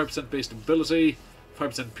 caps, 5% based ability.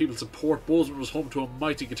 5% people support. Bozeman was home to a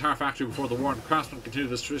mighty guitar factory before the war, and craftsmen continue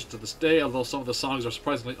this tradition to this day, although some of the songs are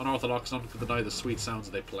surprisingly unorthodox. None can deny the sweet sounds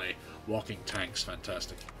they play. Walking tanks,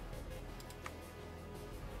 fantastic.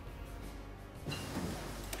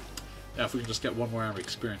 Yeah, if we can just get one more army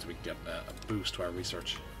experience, we can get a boost to our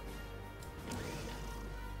research.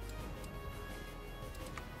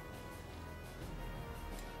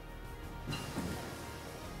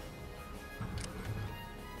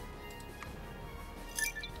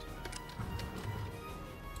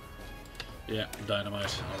 Yeah,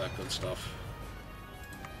 dynamite, all that good stuff.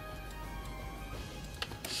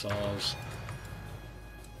 Saws.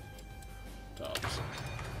 Dogs.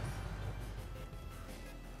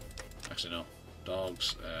 Actually, no.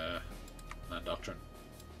 Dogs, Land Doctrine.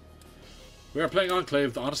 We are playing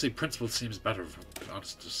Enclave. Honestly, Principle seems better.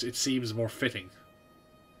 Honestly, it seems more fitting.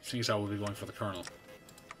 Seeing as how we'll be going for the Colonel.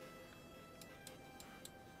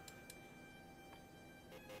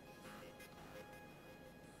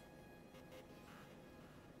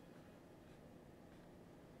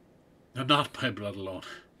 Not by blood alone.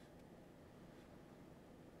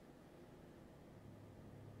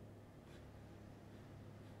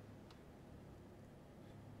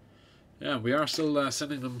 Yeah, we are still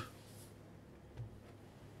sending them.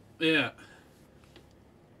 Yeah.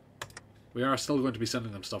 We are still going to be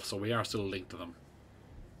sending them stuff, so we are still linked to them.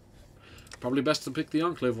 Probably best to pick the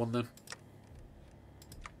Enclave one then.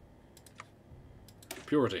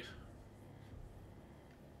 Purity.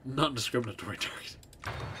 Non-discriminatory target.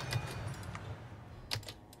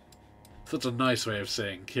 Such a nice way of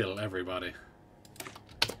saying kill everybody.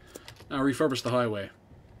 Now refurbish the highway.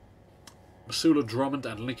 Missoula, Drummond,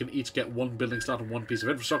 and Lincoln each get one building slot and one piece of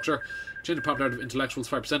infrastructure. Change the popularity of intellectuals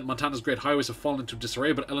 5%. Montana's great highways have fallen into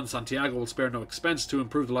disarray, but Ellensantiago will spare no expense to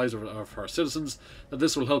improve the lives of her citizens. That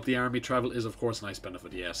this will help the army travel is, of course, a nice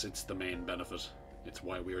benefit. Yes, it's the main benefit. It's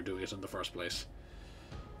why we are doing it in the first place.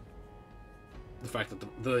 The fact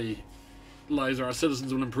that the lives of our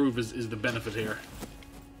citizens will improve is the benefit here.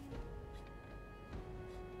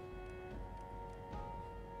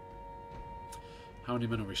 How many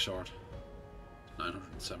men are we short?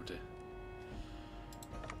 970.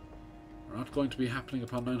 We're not going to be happening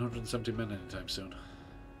upon 970 men anytime soon.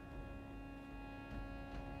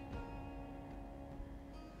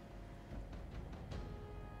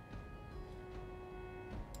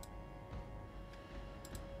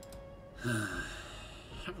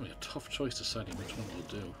 Having a tough choice deciding which one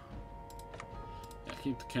we'll do. Yeah,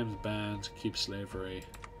 keep the chems banned, keep slavery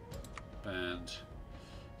banned.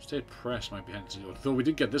 State press might be handy to do, though we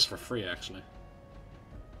did get this for free actually.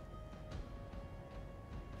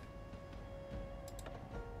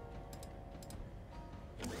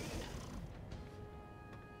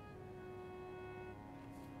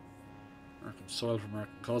 American soil for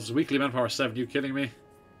American causes. Weekly manpower 7. You kidding me?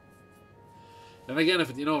 And again, if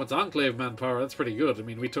it's Enclave manpower, that's pretty good. I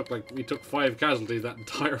mean, we took 5 casualties that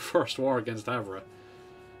entire first war against Havre.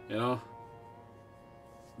 You know,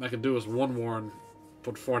 that could do us one war and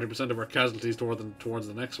put 40% of our casualties towards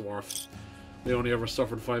the next war. They only ever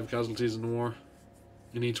suffered 5 casualties in the war,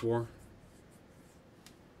 in each war.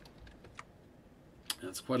 And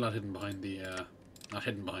it's quite a lot hidden behind the, not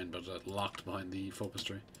hidden behind, but locked behind the focus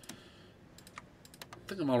tree. I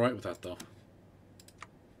think I'm alright with that though.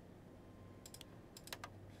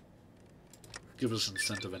 Give us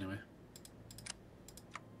incentive anyway.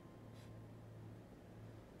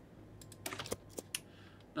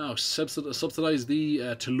 Now, subsidize the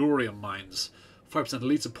tellurium mines. 5%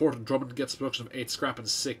 elite support and Drummond gets production of 8 scrap and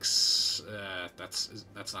 6.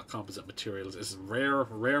 That's not composite materials. Is it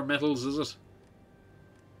rare metals? Is it?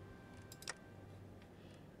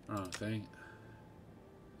 Wrong thing.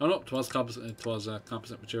 Oh no, it was composite. It was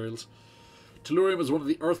composite materials. Tellurium is one of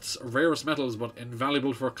the Earth's rarest metals, but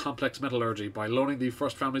invaluable for complex metallurgy. By loaning the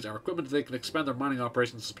first families our equipment, they can expand their mining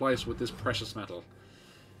operations and supply us with this precious metal.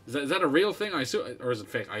 Is that a real thing? I assume, or is it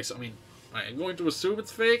fake? I mean, I'm going to assume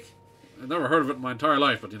it's fake. I've never heard of it in my entire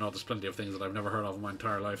life, but you know, there's plenty of things that I've never heard of in my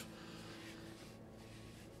entire life.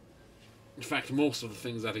 In fact, most of the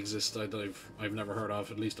things that exist I've never heard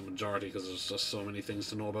of, at least a majority, because there's just so many things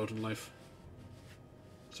to know about in life.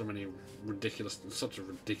 So many such a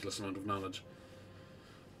ridiculous amount of knowledge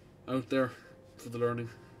out there for the learning.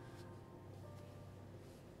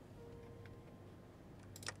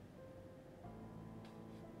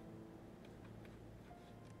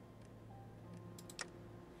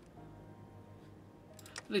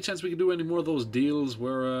 Any chance we could do any more of those deals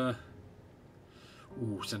where,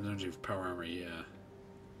 ooh, send energy for power armor, yeah.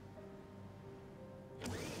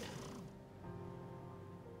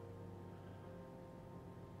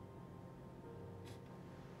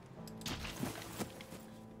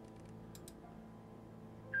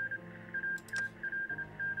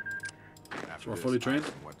 So we're fully trained?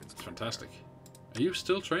 That's fantastic. Are you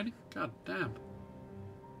still training? God damn.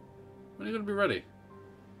 When are you going to be ready?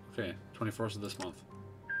 Okay, 21st of this month.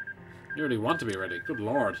 You already want to be ready. Good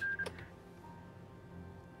lord.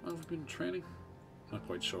 How have we been training? Not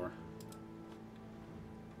quite sure.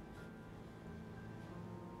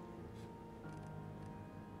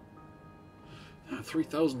 Ah,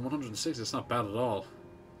 3,106. It's not bad at all.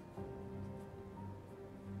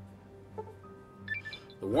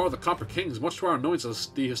 The War of the Copper Kings. Much to our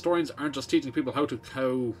annoyances, the historians aren't just teaching people how to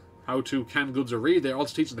can goods or read, they're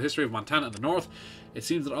also teaching the history of Montana in the north. It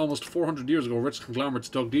seems that almost 400 years ago, rich conglomerates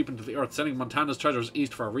dug deep into the earth, sending Montana's treasures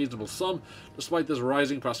east for a reasonable sum. Despite this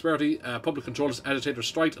rising prosperity, public controllers, agitators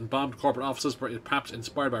striked and bombed corporate offices, perhaps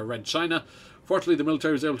inspired by Red China. Fortunately, the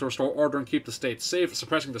military was able to restore order and keep the state safe,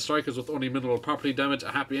 suppressing the strikers with only minimal property damage.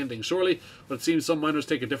 A happy ending, surely. But it seems some miners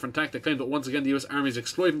take a different tack. They claim that once again the US Army is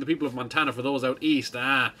exploiting the people of Montana for those out east.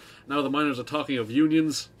 Ah, now the miners are talking of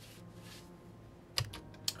unions.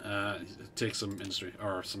 Take some industry,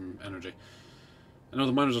 or some energy. I know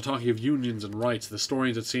the miners are talking of unions and rights. The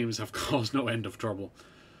historians, it seems, have caused no end of trouble.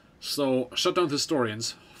 So, shut down the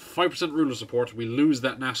historians. 5% ruler support. We lose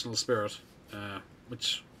that national spirit,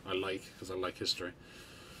 which I like, because I like history.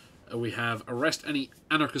 We have arrest any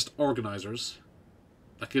anarchist organisers.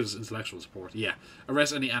 That gives intellectual support. Yeah,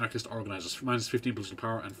 arrest any anarchist organisers. Minus 15 political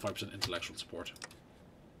power and 5% intellectual support.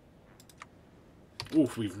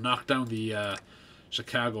 Oof, we've knocked down the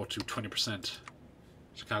Chicago to 20%.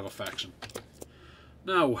 Chicago faction.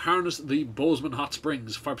 Now, harness the Bozeman Hot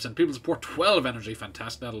Springs. 5% people support, 12 energy.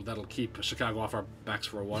 Fantastic. That'll keep Chicago off our backs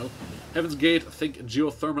for a while. Heaven's Gate. Think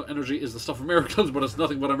geothermal energy is the stuff of miracles, but it's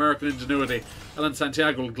nothing but American ingenuity.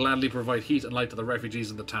 Santiago will gladly provide heat and light to the refugees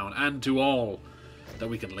in the town, and to all that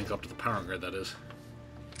we can link up to the power grid, that is.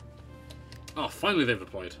 Oh, finally they've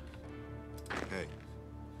deployed. Hey.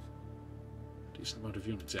 Decent amount of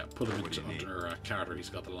units, yeah. Put him under Carter, he's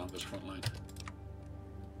got the longest front line.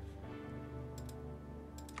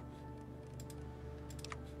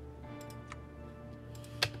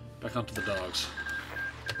 Back onto the dogs.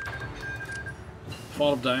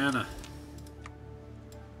 Fall of Diana.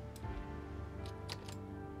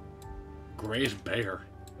 Great Bear.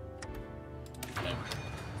 Flamer.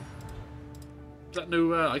 Is that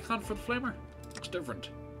new icon for the Flamer? Looks different.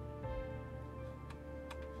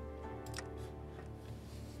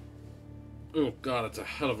 Oh god, it's a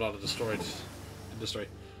hell of a lot of destroyed industry.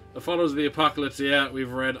 The Followers of the Apocalypse, yeah,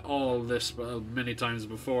 we've read all this many times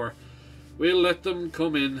before. We'll let them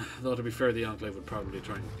come in, though to be fair, the Enclave would probably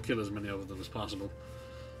try and kill as many of them as possible.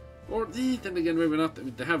 Or, then again, maybe not.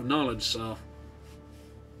 They have knowledge, so...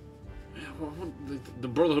 Yeah, well, the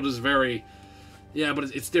Brotherhood is very... Yeah,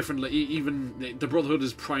 but it's different. Like, even the Brotherhood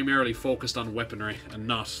is primarily focused on weaponry and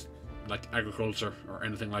not, like, agriculture or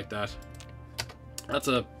anything like that.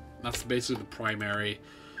 That's basically the primary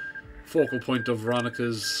focal point of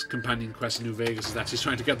Veronica's companion quest in New Vegas, is that she's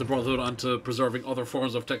trying to get the Brotherhood onto preserving other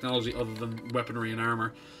forms of technology other than weaponry and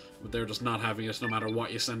armor, but they're just not having it no matter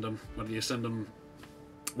what you send them.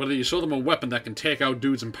 Whether you show them a weapon that can take out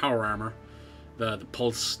dudes in power armor, the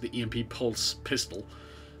EMP pulse pistol,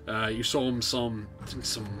 you show them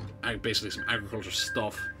basically some agriculture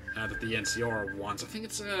stuff that the NCR wants. I think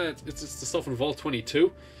it's the stuff in Vault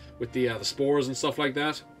 22 with the spores and stuff like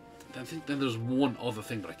that. I think then there's one other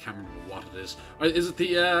thing, but I can't remember what it is. Is it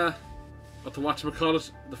the,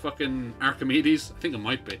 whatchamacallit? The fucking Archimedes? I think it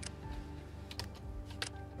might be.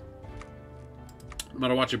 No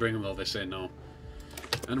matter what you bring them, though, they say no.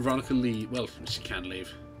 And Veronica Lee, well, she can leave.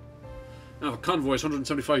 Now, the convoys,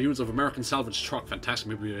 175 units of American salvage truck. Fantastic.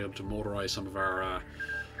 Maybe we'll be able to motorize some of our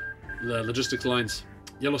The logistics lines.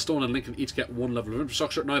 Yellowstone and Lincoln each get one level of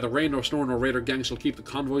infrastructure. Neither rain nor snow nor raider gang shall keep the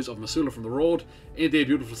convoys of Missoula from the road. Ain't they a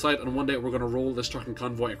beautiful sight? And one day we're going to roll this trucking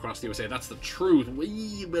convoy across the USA. That's the truth.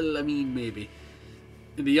 Well, I mean, maybe.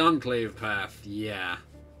 In the Enclave path, yeah.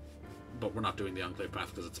 But we're not doing the Enclave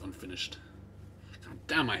path because it's unfinished. God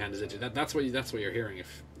damn, my hand is itchy. That's what you're hearing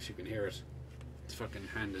if you can hear it. This fucking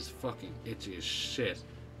hand is fucking itchy as shit.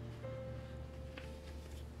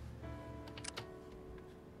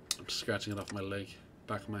 I'm scratching it off my leg.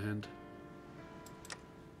 Back of my hand.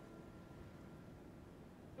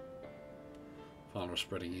 Follower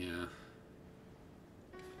spreading, yeah.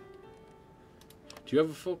 Do you have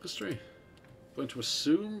a focus tree? Going to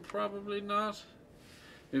assume probably not.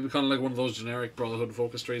 Maybe kind of like one of those generic Brotherhood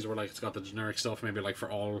focus trees where like it's got the generic stuff, maybe like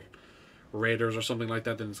for all raiders or something like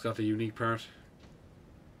that, then it's got the unique part.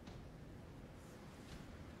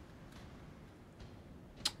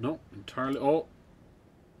 No, entirely. Oh!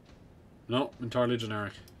 No, entirely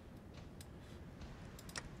generic.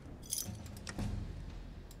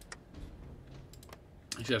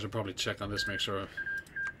 Actually, I should probably check on this, make sure.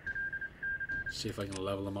 See if I can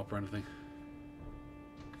level them up or anything.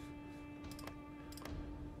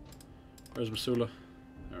 Where's Missoula?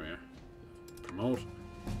 There we are. Promote.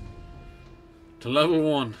 To level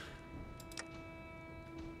 1.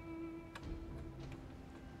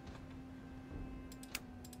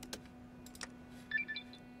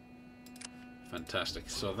 Fantastic.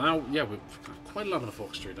 So now, yeah, we've got quite a lot of the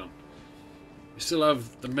focus tree done. We still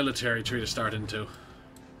have the military tree to start into.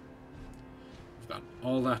 We've got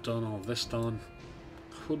all that done, all this done.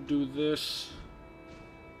 Could do this.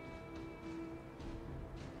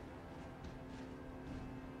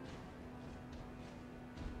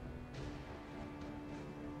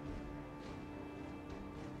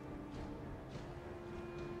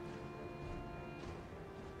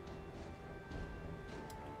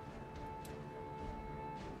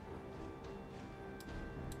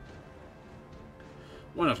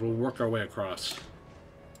 Why not? We'll work our way across.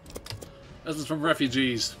 Lessons from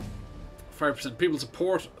refugees. 5% people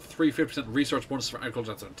support, 350% research bonus for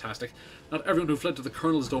agriculture. That's fantastic. Not everyone who fled to the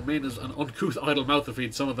colonel's domain is an uncouth idle mouth to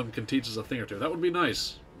feed. Some of them can teach us a thing or two. That would be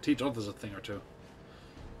nice. Teach others a thing or two.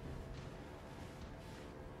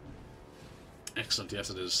 Excellent,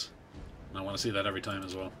 yes it is. And I want to see that every time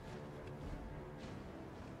as well.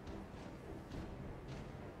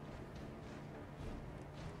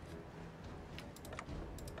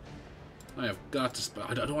 I have got to.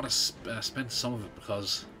 I don't want to spend some of it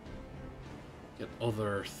because get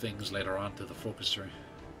other things later on to the focus tree.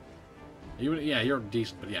 Yeah, you're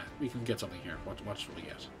decent, but yeah, we can get something here. What should we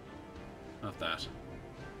get? Not that.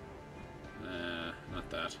 Not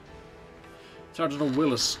that. Sergeant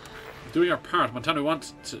Willis, doing our part. Montana,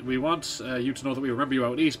 we want you to know that we remember you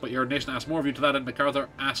out east, but your nation asks more of you to that end. MacArthur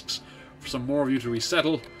asks for some more of you to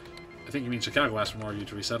resettle. I think you mean Chicago asks for more of you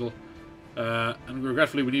to resettle. And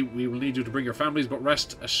regretfully, we will need you to bring your families, but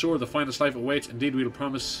rest assured the finest life awaits. Indeed, we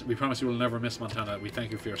promise you will never miss Montana. We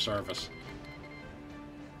thank you for your service.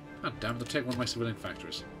 God damn it, they'll take one of my civilian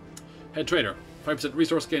factories. Head trader, 5%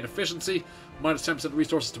 resource gain efficiency, minus 10%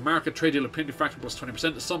 resources to market, trade deal opinion factor plus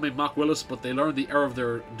 20%. Some may mock Willis, but they learn the error of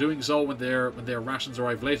their doing so when their rations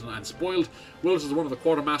arrive late and spoiled. Willis is one of the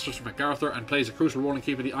quartermasters for MacArthur and plays a crucial role in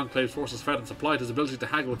keeping the Enclave's forces fed and supplied. His ability to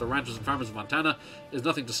haggle with the ranchers and farmers of Montana is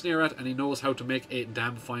nothing to sneer at, and he knows how to make a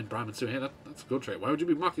damn fine Brahmin stew. Hey, that's a good trait. Why would you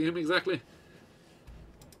be mocking him exactly?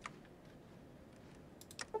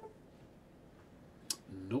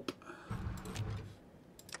 Nope.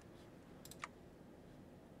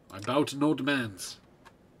 I bow to no demands.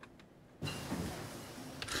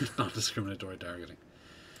 Non-discriminatory targeting.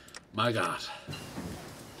 My God.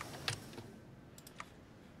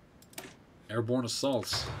 Airborne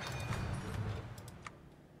assaults.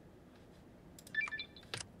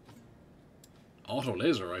 Auto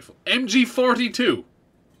laser rifle. MG42!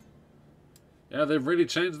 Yeah, they've really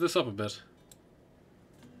changed this up a bit.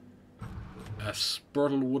 A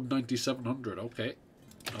Spurtlewood 9700. Okay.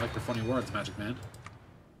 I like your funny words, Magic Man.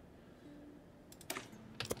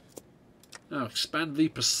 Now, expand the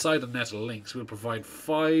Poseidon net links. We'll provide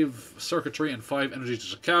 5 circuitry and 5 energy to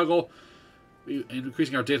Chicago.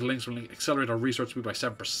 Increasing our data links will accelerate our research speed by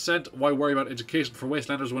 7%. Why worry about education for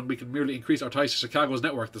wastelanders when we can merely increase our ties to Chicago's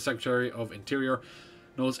network? The Secretary of Interior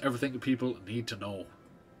knows everything people need to know.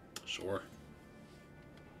 Sure.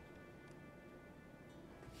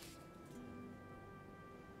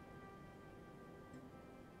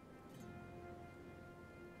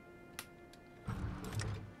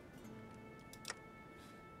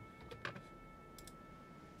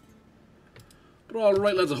 But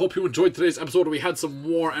alright lads, I hope you enjoyed today's episode. We had some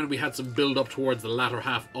war and we had some build up towards the latter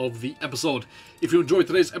half of the episode. If you enjoyed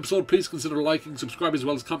today's episode, please consider liking, subscribing as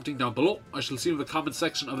well as commenting down below. I shall see you in the comment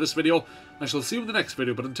section of this video. I shall see you in the next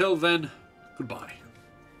video, but until then, goodbye.